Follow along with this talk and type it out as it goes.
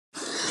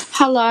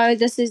Hello,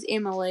 this is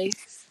Emily.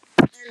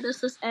 And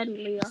this is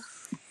Anleah.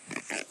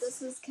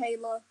 This is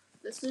Kayla.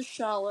 This is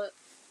Charlotte.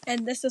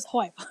 And this is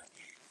hohepa.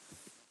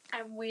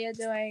 And we are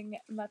doing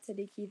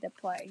Matariki the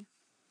play.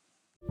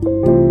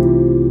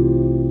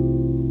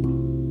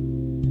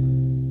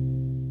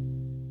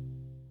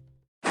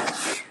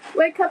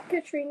 Wake up,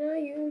 Katrina,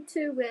 you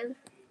too will.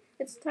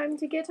 It's time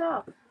to get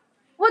up.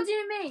 What do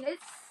you mean?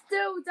 It's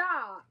still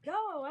dark.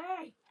 Go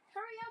away.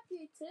 Hurry up,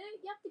 you two.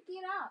 You have to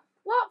get up.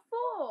 What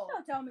for?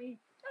 Don't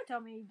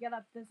tell me you get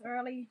up this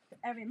early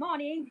every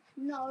morning.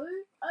 No,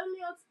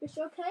 only on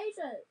special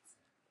occasions.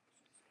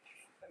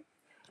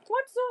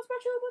 What's so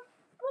special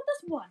about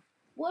this one?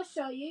 We'll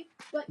show you,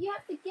 but you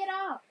have to get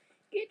up.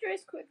 Get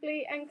dressed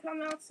quickly and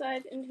come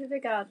outside into the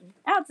garden.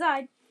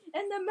 Outside?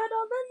 In the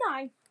middle of the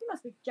night? You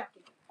must be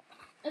joking.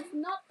 It's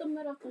not the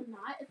middle of the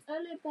night. It's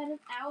only about an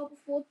hour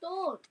before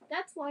dawn.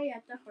 That's why you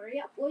have to hurry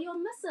up or you'll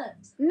miss it.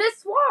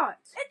 Miss what?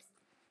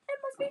 It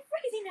must be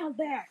freezing out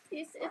there.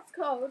 Yes, it's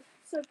cold,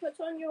 so put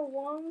on your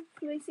warm,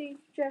 fleecy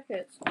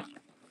jacket.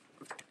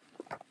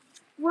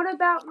 What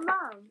about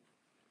Mum?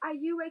 Are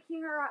you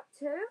waking her up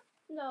too?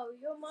 No,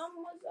 your mum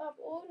was up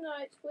all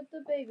night with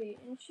the baby,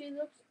 and she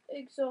looked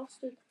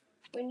exhausted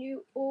when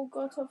you all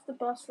got off the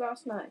bus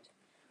last night.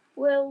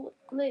 We'll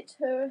let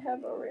her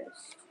have a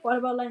rest. What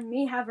about letting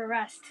me have a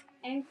rest?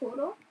 And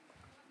Koro?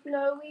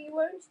 No, we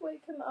won't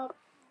wake him up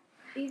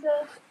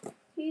either.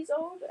 He's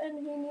old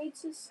and he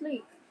needs his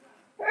sleep.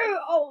 Who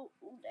old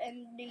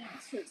and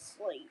needs his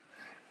sleep?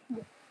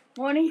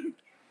 Morning.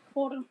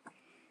 Hold on.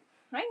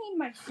 I need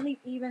my sleep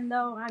even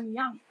though I'm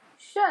young.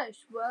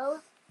 Shush,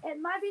 Will. It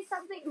might be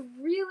something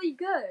really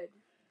good.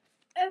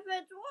 If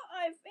it's what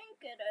I think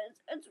it is,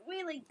 it's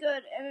really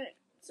good and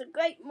it's a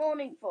great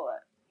morning for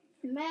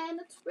it. Man,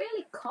 it's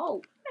really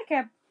cold.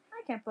 I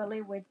can't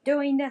believe we're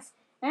doing this.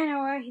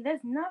 Anyway,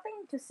 there's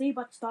nothing to see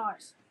but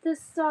stars. The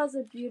stars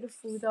are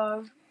beautiful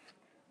though.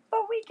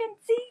 But we can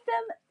see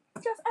them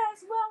just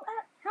as well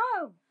at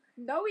home.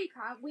 No, we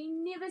can't. We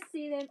never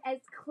see them as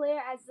clear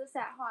as this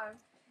at home.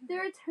 There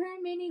are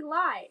too many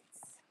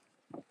lights.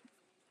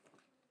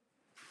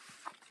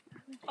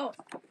 Oh,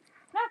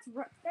 that's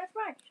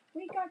right.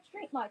 We got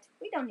street lights.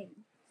 We don't need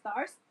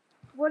stars.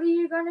 What are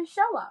you going to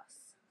show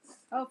us?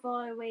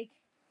 Hopefully we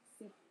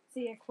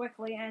see it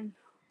quickly and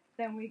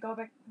then we go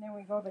back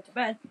to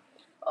bed.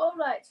 All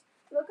right.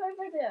 Look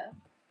over there.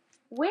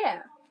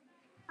 Where?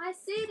 I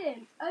see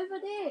them over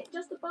there,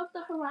 just above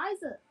the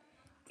horizon.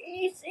 Do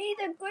you see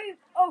the group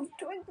of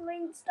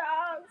twinkling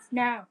stars?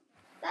 No.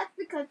 That's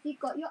because you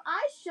got your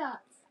eyes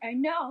shut. I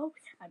know.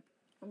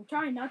 I'm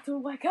trying not to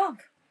wake up.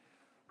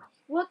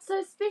 What's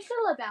so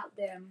special about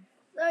them?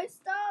 Those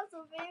stars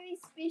are very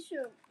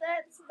special.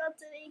 That's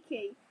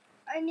Matariki.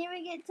 I never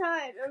get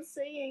tired of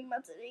seeing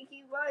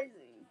Matariki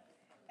rising.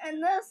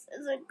 And this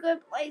is a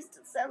good place to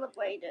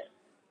celebrate it.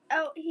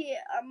 Out here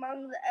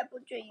among the apple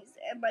trees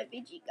and my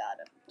veggie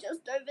garden.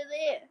 Just over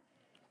there.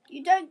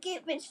 You don't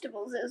get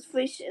vegetables as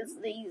fresh as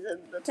these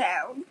in the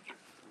town.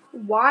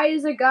 Why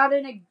is a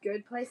garden a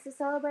good place to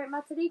celebrate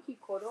Matariki,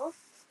 Koro?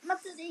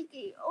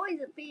 Matariki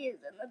always appears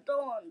in the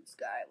dawn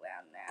sky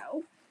around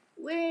now.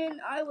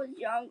 When I was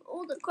young,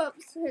 all the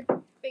crops had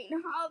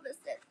been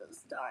harvested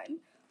this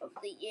time of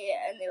the year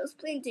and there was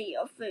plenty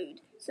of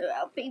food, so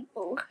our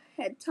people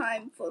had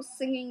time for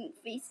singing,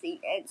 feasting,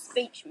 and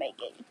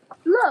speech-making.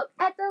 Look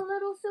at the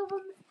little silver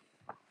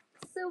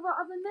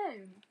of the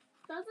moon.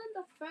 Doesn't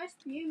the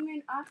first new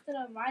moon after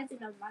the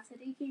rising of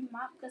Matariki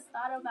mark the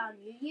start of our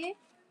new year?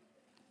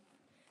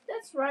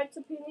 That's right,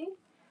 Penny.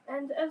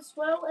 And as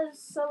well as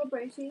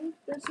celebrating,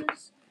 this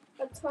is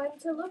a time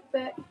to look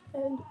back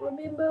and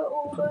remember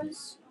all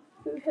those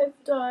who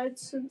have died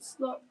since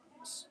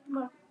last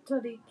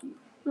Matariki.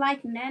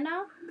 Like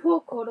Nana?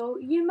 Poor Koro,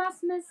 you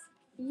must miss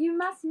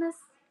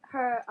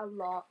her a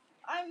lot.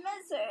 I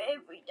miss her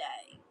every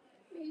day.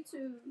 Me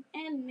too.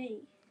 And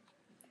me.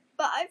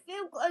 But I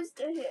feel close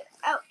to her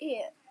out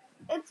here.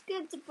 It's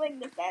good to bring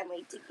the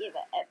family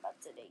together at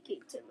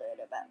Matariki to learn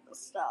about the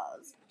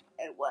stars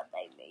and what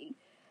they mean.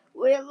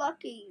 We're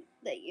lucky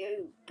that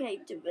you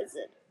came to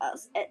visit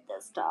us at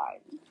this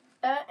time.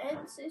 Our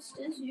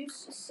ancestors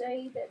used to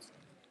say that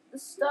the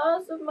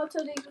stars of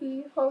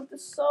Matariki hold the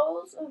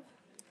souls of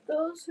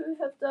those who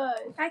have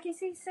died. I can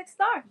see 6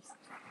 stars.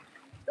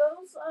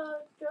 Those are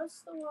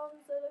just the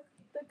ones that are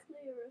the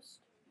clearest,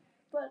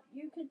 but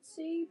you can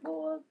see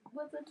more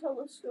with a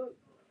telescope.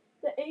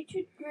 The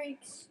ancient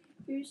Greeks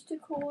used to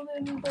call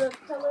them the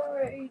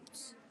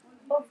Pleiades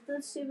of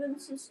the 7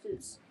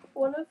 sisters.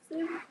 One of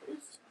them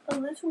is a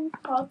little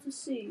hard to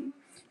see.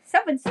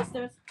 7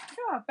 sisters?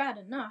 Sure are bad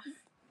enough.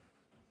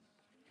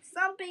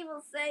 Some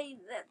people say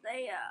that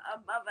they are a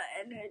mother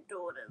and her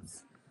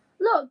daughters.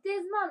 Look,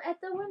 there's Mum at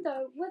the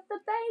window with the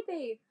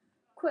baby.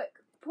 Quick,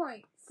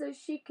 point so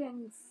she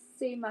can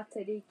see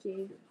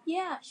Matariki.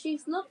 Yeah,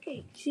 she's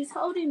looking. She's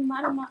holding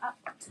Marama up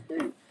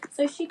too,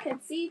 so she can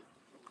see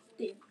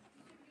them.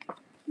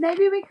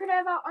 Maybe we could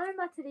have our own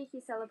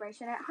Matariki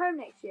celebration at home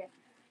next year.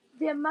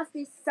 There must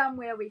be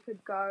somewhere we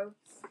could go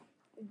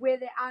where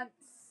there aren't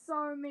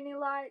so many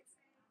lights.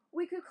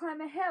 we could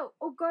climb a hill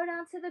or go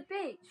down to the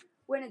beach.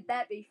 Wouldn't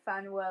that be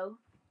fun, Will?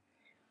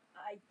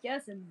 I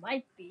guess it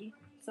might be.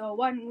 So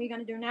what are we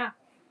gonna do now?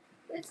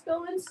 Let's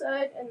go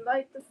inside and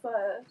light the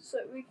fire so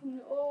we can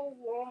all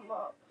warm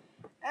up.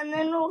 And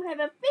then we'll have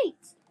a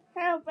feast.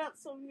 How about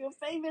some of your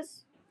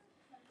famous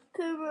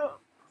kumara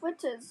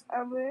fritters,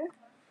 Anleah?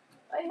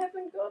 I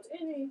haven't got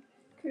any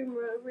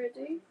kumara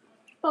ready.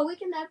 But we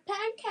can have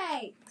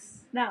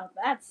pancakes. Now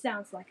that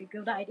sounds like a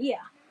good idea.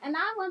 And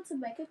I want to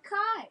make a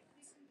kite.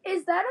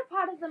 Is that a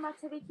part of the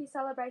Matariki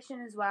celebration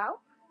as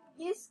well?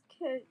 Yes,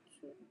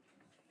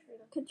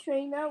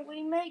 Katrina,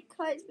 we make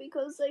kites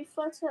because they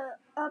flutter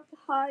up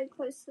high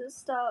close to the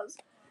stars.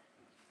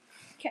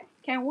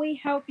 Can we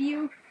help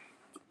you?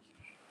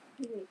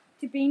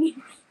 To be,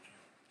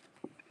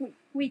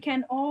 we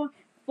can all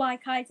fly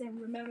kites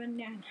and remember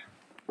Nan.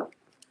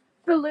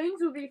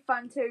 Balloons will be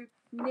fun too.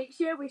 Next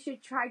year we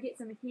should try get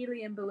some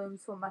helium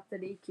balloons for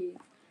Matariki.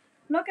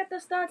 Look at the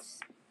stars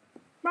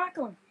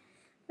sparkling.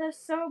 They're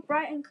so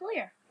bright and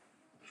clear.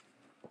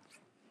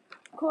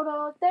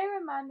 Koro, they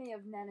remind me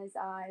of Nana's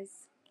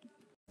eyes.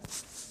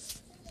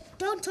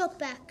 Don't Talk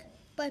Back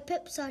by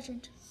Pip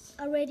Sargent,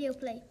 a radio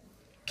play.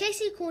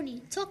 Casey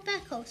Cooney, Talk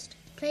Back host,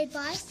 played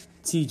by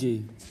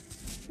TJ.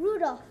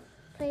 Rudolph,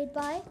 played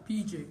by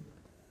PJ.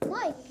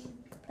 Mike,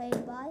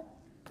 played by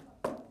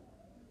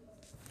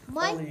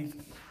Mike, Ollie.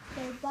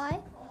 played by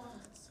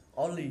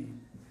Ollie.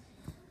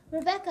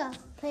 Rebecca,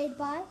 played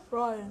by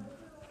Brian.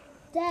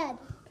 Dad,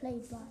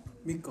 played by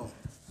Miko.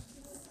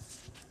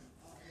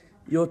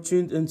 You're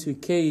tuned into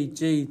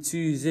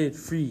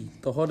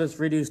KJ2Z3, the hottest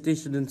radio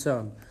station in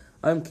town.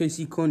 I'm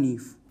Casey Coney,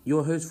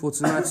 your host for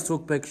tonight's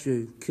talkback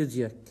show, Kids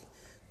Yak.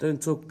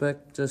 Don't talk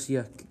back, just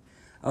yak.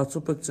 Our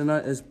topic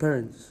tonight is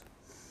parents.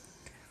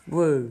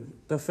 Whoa,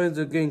 the phones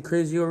are going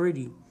crazy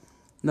already.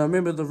 Now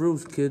remember the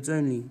rules, kids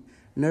only.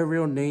 No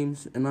real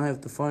names, and I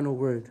have the final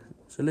word.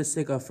 So let's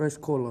take our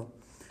first caller.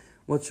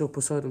 What's your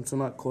Poseidon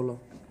tonight, caller?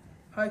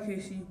 Hi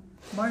Casey,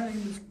 my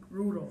name is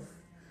Rudolph.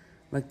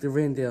 Like the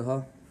reindeer,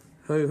 huh?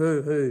 Ho,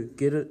 ho, ho,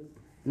 get it?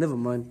 Never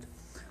mind.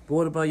 But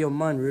what about your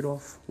mind,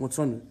 Rudolph? What's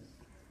on it?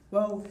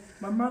 Well,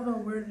 my mother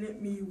won't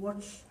let me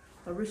watch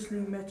the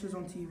wrestling matches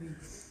on TV.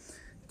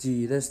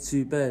 Gee, that's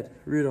too bad.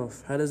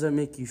 Rudolph, how does that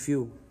make you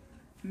feel?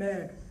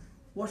 Mad.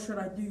 What should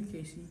I do,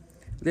 Casey?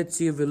 Let's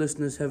see if the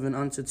listeners have an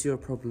answer to your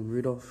problem,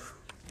 Rudolph.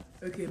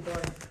 Okay,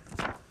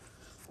 bye.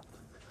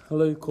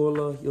 Hello,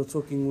 caller. You're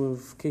talking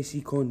with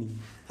Casey Coney.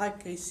 Hi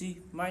Casey,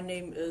 my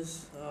name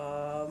is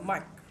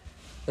Mike.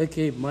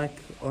 Okay, Mike,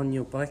 on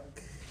your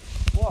bike.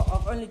 What?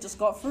 I've only just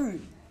got through.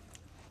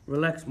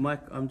 Relax,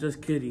 Mike. I'm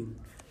just kidding.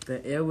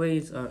 The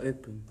airways are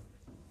open.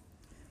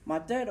 My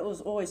dad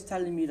was always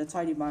telling me to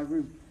tidy my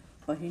room,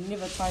 but he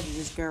never tidied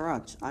his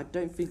garage. I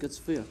don't think it's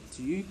fair.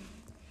 Do you?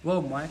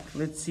 Well, Mike,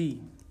 let's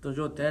see. Does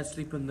your dad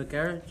sleep in the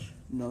garage?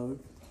 No,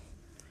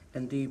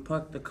 And do you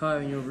park the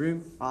car in your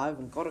room? I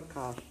haven't got a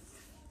car.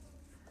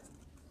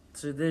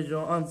 So there's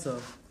your answer.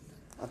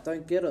 I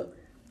don't get it.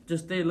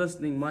 Just stay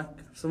listening, Mike.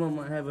 Someone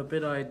might have a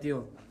better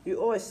idea. You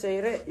always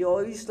say that.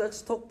 You're a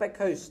useless talkback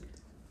host.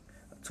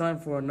 Time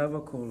for another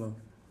caller.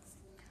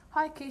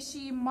 Hi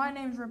Casey, my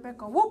name's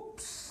Rebecca.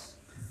 Whoops!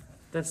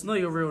 That's not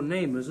your real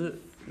name, is it?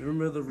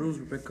 Remember the rules,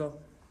 Rebecca?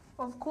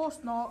 Of course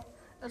not.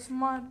 It's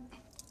my...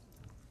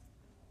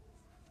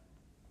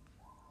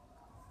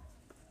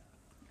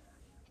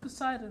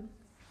 Poseidon.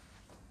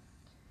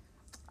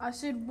 I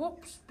said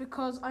whoops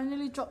because I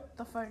nearly dropped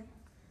the phone.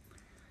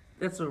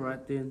 That's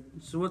alright then.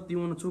 So what do you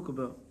want to talk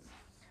about?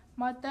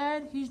 My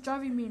dad, he's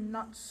driving me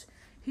nuts.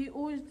 He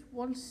always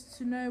wants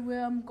to know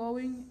where I'm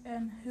going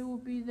and who will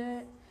be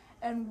there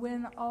and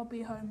when I'll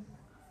be home.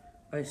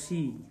 I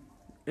see.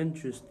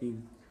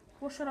 Interesting.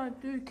 What should I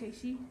do,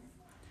 Casey?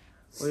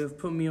 Well, you've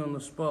put me on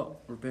the spot,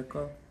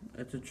 Rebecca.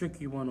 It's a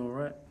tricky one,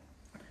 alright?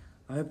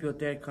 I hope your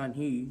dad can't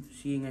hear you,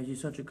 seeing as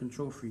he's such a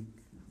control freak.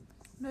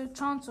 No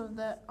chance of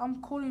that.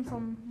 I'm calling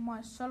from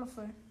my cell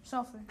phone.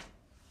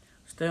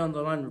 Stay on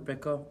the line,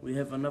 Rebecca. We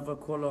have another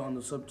caller on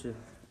the subject.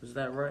 Is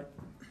that right?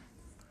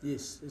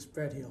 Yes, it's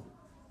Brad here.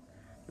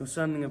 You're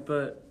sounding a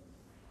bit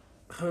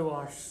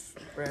harsh,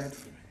 Brad.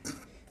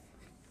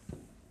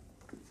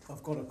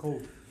 I've got a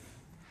cold.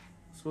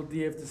 So what do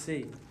you have to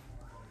say?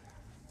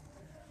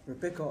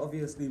 Rebecca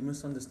obviously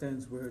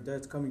misunderstands where her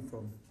dad's coming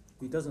from.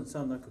 He doesn't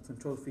sound like a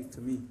control freak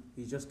to me.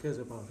 He just cares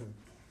about her.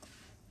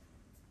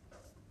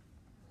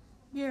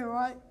 Yeah,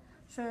 right.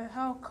 So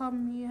how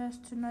come he has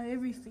to know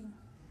everything?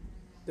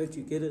 Don't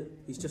you get it?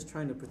 He's just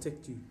trying to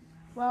protect you.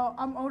 Well,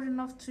 I'm old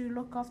enough to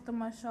look after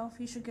myself.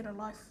 He should get a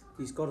life.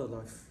 He's got a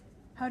life.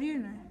 How do you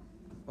know?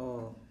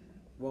 Oh,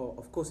 well,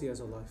 of course he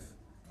has a life.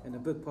 And a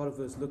big part of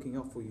it is looking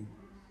out for you.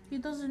 He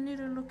doesn't need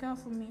to look out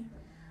for me.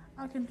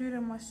 I can do it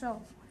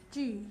myself.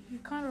 Gee, you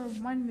kind of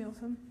remind me of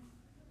him.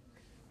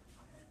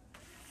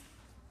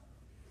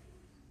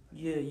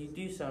 Yeah, you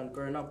do sound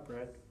grown up,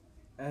 Brad.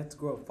 I had to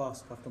grow up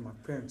fast after my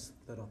parents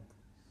split up.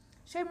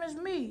 Same as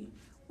me.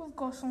 We've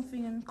got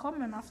something in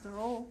common after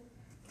all.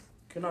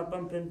 Can I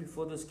bump in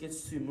before this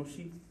gets too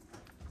mushy?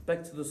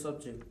 Back to the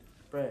subject.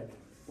 Brad,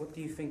 What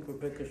do you think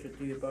Rebecca should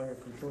do about her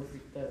control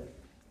freak dad?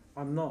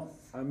 I'm not.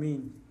 I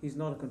mean, he's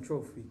not a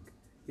control freak.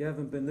 You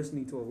haven't been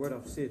listening to a word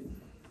I've said.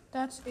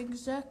 That's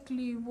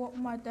exactly what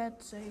my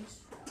dad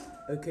says.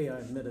 Okay, I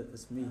admit it.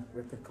 It's me,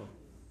 Rebecca.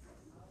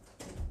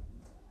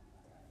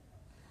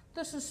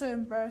 This is so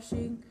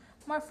embarrassing.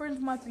 My friends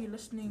might be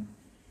listening.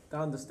 I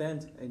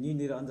understand, and you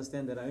need to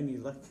understand that I only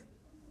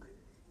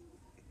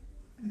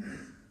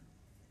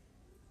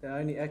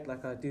act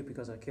like I do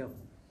because I care.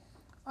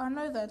 I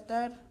know that,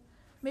 Dad.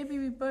 Maybe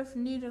we both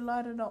need to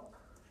light it up.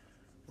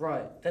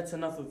 Right, that's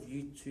enough of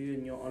you two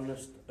and your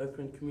honest,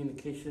 open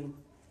communication.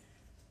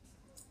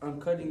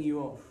 I'm cutting you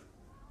off.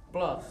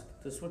 Blast,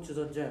 the switches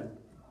are jammed.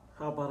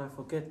 How about I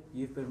forget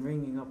you've been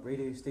ringing up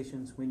radio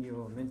stations when you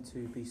were meant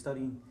to be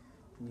studying,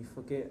 and you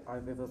forget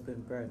I've ever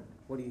been Brad.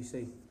 What do you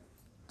say?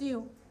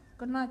 Deal.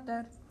 Good night,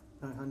 Dad.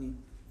 No, honey.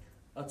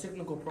 Our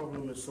technical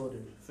problem is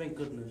sorted. Thank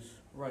goodness.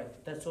 Right,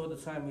 that's all the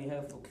time we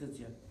have for kids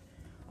yet.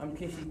 I'm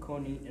Casey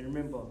Coney, and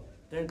remember,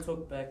 don't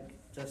talk back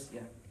just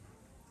yet.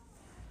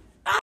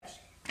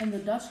 In the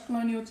Dutch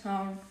colonial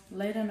town,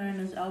 later known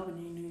as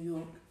Albany, New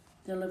York,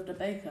 there lived a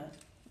baker,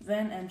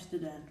 Van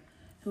Amsterdam,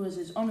 who was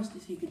as honest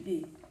as he could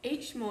be.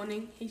 Each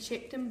morning, he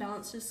checked and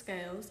balanced his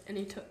scales, and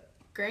he took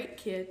great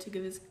care to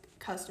give his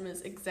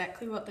customers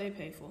exactly what they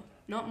pay for,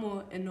 not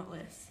more and not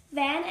less.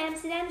 Van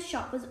Amsterdam's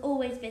shop was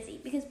always busy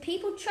because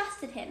people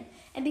trusted him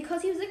and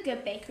because he was a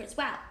good baker as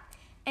well.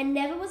 And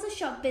never was a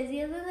shop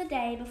busier than the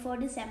day before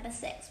December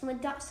 6th, when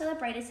the Dutch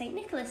celebrated St.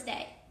 Nicholas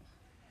Day.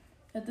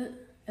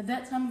 At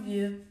that time of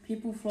year,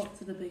 people flocked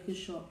to the baker's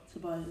shop to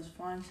buy his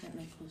fine St.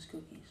 Nicholas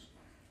cookies.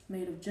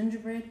 Made of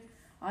gingerbread,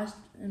 iced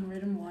in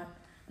red and white,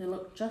 they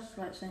looked just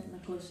like St.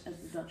 Nicholas as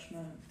the Dutch know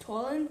him.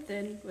 Tall and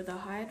thin, with a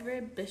high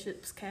red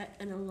bishop's cap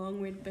and a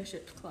long red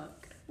bishop's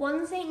cloak.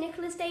 One St.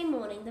 Nicholas Day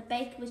morning, the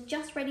baker was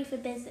just ready for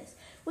business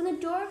when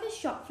the door of his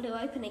shop flew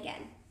open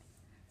again.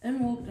 In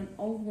walked an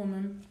old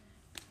woman,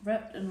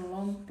 wrapped in a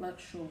long black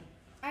shawl.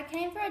 I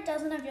came for a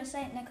dozen of your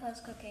St.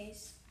 Nicholas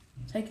cookies.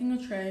 Taking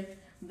a tray,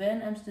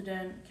 Van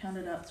Amsterdam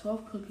counted out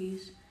 12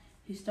 cookies.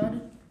 He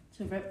started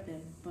to wrap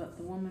them, but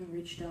the woman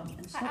reached out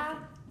and stopped him.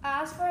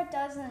 I asked for a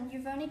dozen.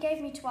 You've only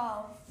gave me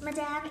 12.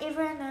 Madame,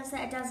 everyone knows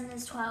that a dozen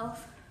is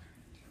 12.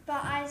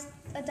 But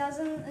a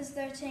dozen is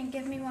 13.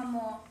 Give me one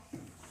more.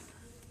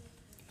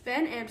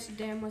 Van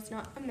Amsterdam was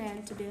not a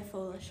man to bear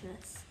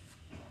foolishness.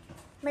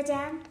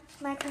 Madame,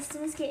 my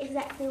customers get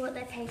exactly what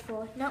they pay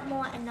for, not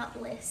more and not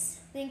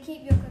less. Then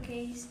keep your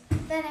cookies.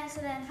 Van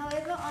Amsterdam,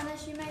 however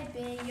honest you may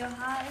be, your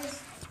heart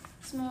is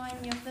small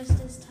and your fist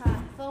is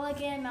tight. Fall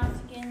again, mount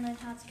again, learn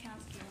how to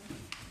count again.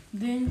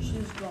 Then she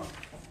was gone.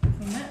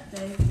 From that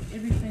day,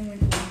 everything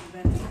went wrong with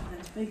Van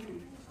Amsterdam's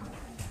bakery.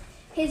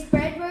 His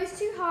bread rose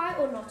too high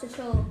or not at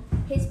all.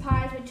 His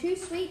pies were too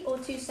sweet or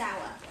too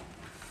sour.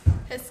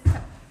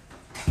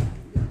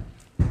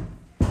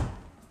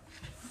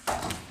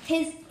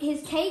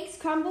 His cakes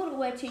crumbled or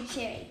were too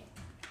chewy.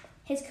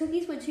 His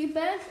cookies were too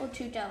burnt or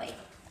too doughy.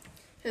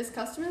 His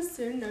customers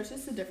soon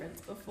noticed the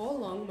difference. Before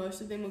long,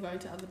 most of them were going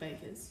to other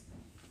bakers.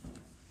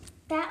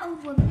 That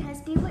old woman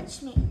has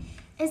bewitched me.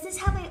 Is this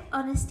how my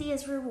honesty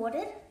is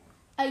rewarded?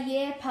 A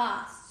year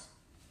passed.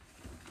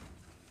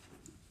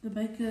 The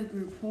baker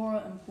grew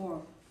poorer and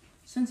poorer.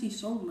 Since he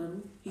sold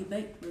little, he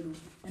baked little,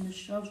 and his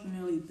shelves were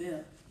nearly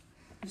bare.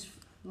 His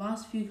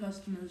last few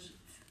customers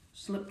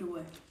slipped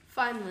away.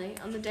 Finally,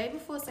 on the day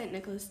before St.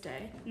 Nicholas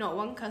Day, not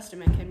one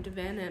customer came to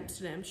Van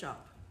Amsterdam's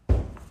shop.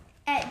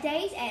 At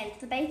day's end,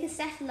 the baker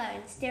sat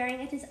alone, staring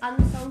at his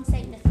unsold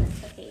St. Nicholas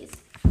cookies.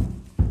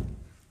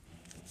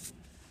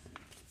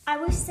 I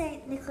wish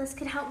St. Nicholas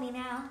could help me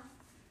now.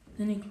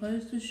 Then he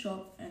closed his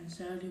shop and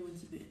sadly went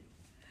to bed.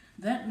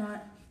 That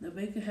night, the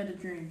baker had a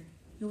dream.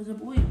 He was a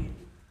boy again,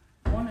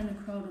 one in a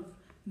crowd of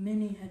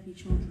many happy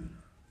children.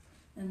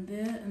 And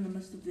there, in the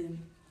midst of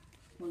them,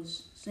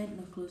 was St.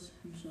 Nicholas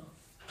himself.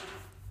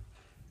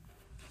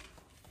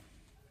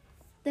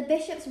 The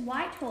bishop's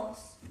white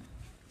horse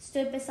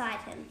stood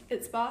beside him.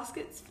 Its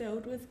baskets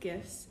filled with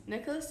gifts.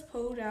 Nicholas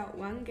pulled out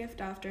one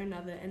gift after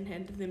another and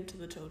handed them to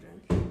the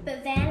children.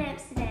 But Van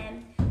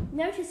Amsterdam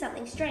noticed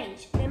something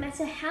strange. No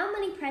matter how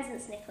many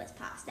presents Nicholas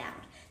passed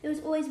out, there was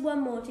always one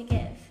more to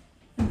give.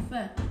 In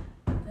fact,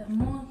 the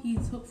more he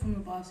took from the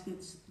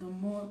baskets, the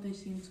more they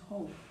seemed to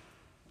hold.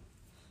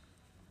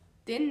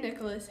 Then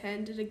Nicholas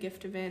handed a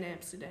gift to Van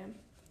Amsterdam.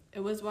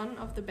 It was one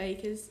of the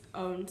baker's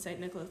own St.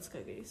 Nicholas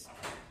cookies.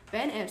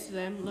 Van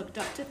Amsterdam looked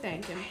up to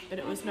thank him, but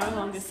it was no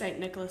longer St.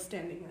 Nicholas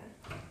standing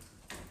there.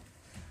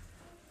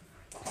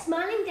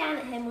 Smiling down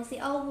at him was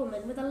the old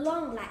woman with a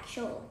long black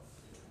shawl.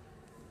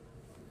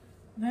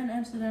 Van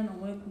Amsterdam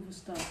awoke with a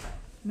start.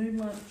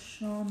 Moonlight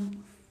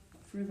shone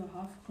through the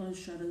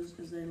half-closed shutters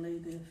as they lay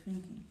there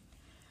thinking.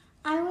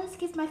 I always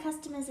give my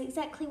customers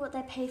exactly what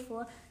they pay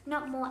for,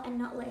 not more and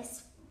not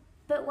less.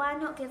 But why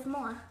not give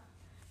more?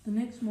 The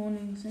next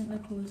morning, St.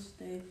 Nicholas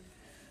Day,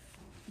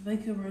 the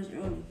baker rose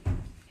early.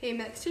 He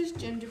mixed his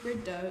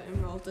gingerbread dough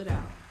and rolled it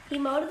out. He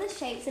moulded the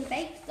shapes and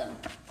baked them.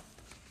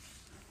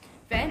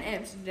 Van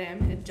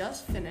Amsterdam had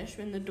just finished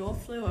when the door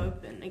flew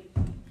open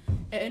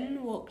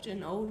In walked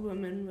an old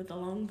woman with a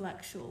long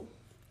black shawl.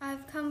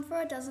 I've come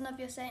for a dozen of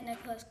your St.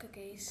 Nicholas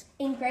cookies.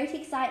 In great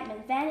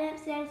excitement, Van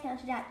Amsterdam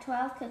counted out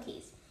 12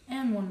 cookies.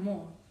 And one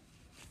more.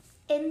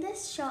 In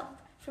this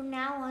shop, from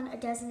now on, a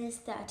dozen is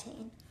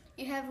 13.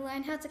 You have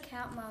learned how to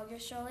count well. You'll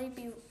surely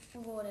be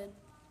rewarded.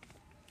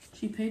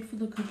 She paid for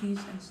the cookies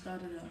and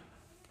started out.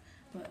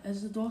 But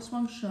as the door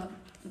swung shut,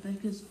 the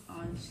baker's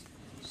eyes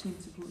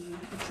seemed to play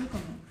a trick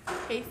on him.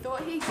 He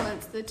thought he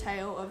glimpsed the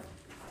tail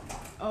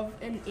of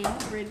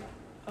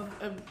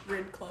a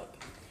red cloak.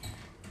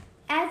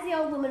 As the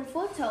old woman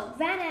foretold,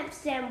 Van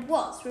Amsterdam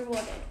was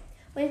rewarded.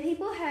 When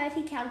people heard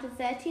he counted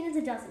 13 as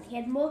a dozen, he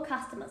had more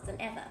customers than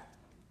ever.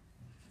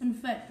 In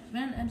fact,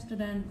 Van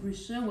Amsterdam grew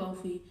so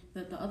wealthy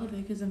that the other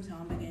bakers in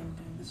town began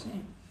doing the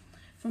same.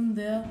 From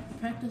there, the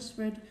practice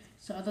spread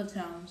to other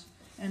towns,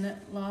 and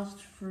at last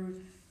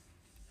through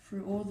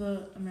all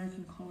the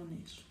American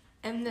colonies.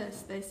 And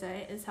this, they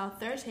say, is how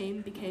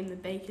 13 became the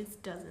baker's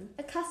dozen.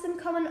 A custom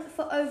common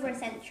for over a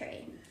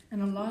century.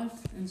 And alive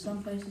in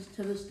some places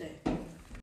to this day.